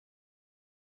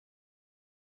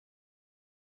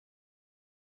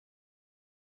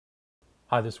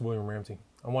Hi, this is William Ramsey.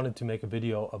 I wanted to make a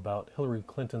video about Hillary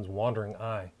Clinton's wandering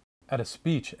eye. At a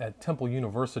speech at Temple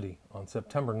University on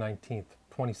September 19th,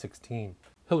 2016,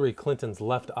 Hillary Clinton's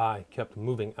left eye kept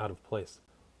moving out of place.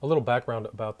 A little background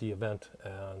about the event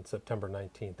on September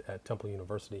 19th at Temple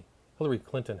University. Hillary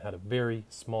Clinton had a very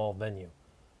small venue,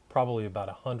 probably about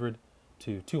 100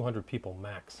 to 200 people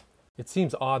max. It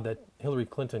seems odd that Hillary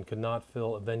Clinton could not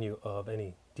fill a venue of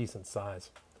any decent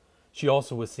size. She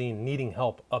also was seen needing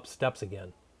help up steps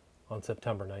again on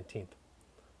September 19th.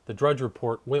 The Drudge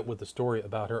Report went with the story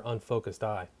about her unfocused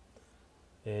eye,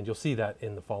 and you'll see that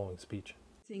in the following speech.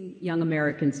 Young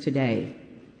Americans today.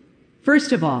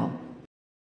 First of all,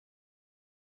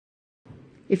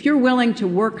 if you're willing to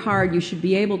work hard, you should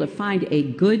be able to find a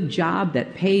good job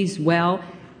that pays well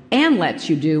and lets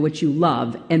you do what you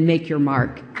love and make your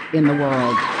mark in the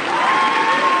world.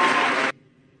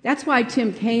 That's why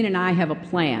Tim Kaine and I have a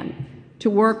plan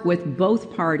to work with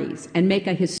both parties and make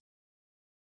a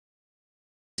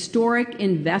historic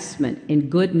investment in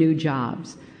good new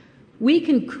jobs. We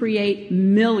can create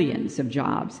millions of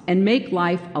jobs and make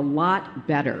life a lot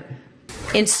better.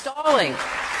 Installing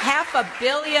 500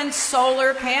 million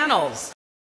solar panels.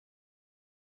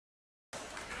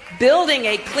 Building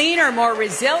a cleaner, more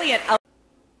resilient...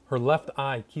 Her left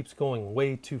eye keeps going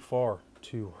way too far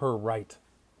to her right.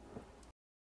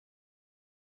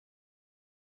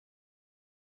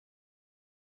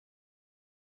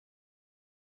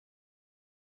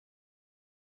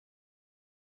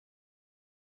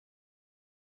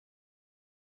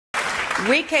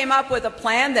 We came up with a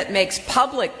plan that makes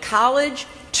public college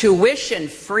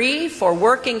tuition-free for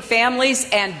working families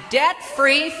and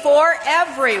debt-free for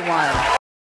everyone.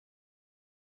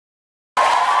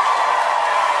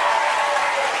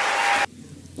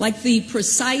 Like the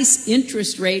precise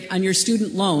interest rate on your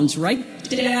student loans, right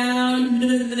down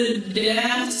to the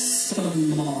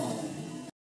decimal.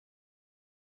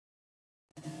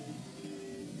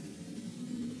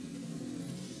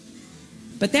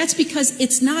 But that's because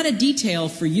it's not a detail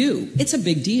for you. It's a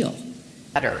big deal.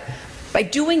 Better by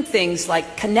doing things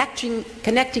like connecting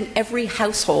every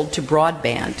household to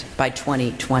broadband by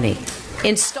 2020,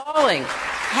 installing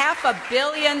 500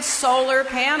 million solar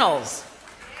panels,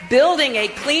 building a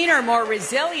cleaner, more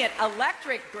resilient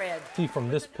electric grid. See, from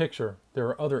this picture, there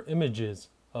are other images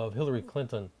of Hillary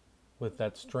Clinton with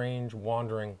that strange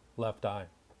wandering left eye.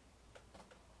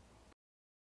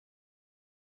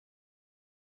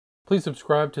 Please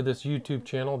subscribe to this YouTube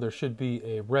channel. There should be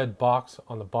a red box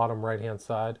on the bottom right-hand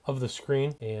side of the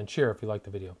screen, and share if you like the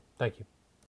video. Thank you.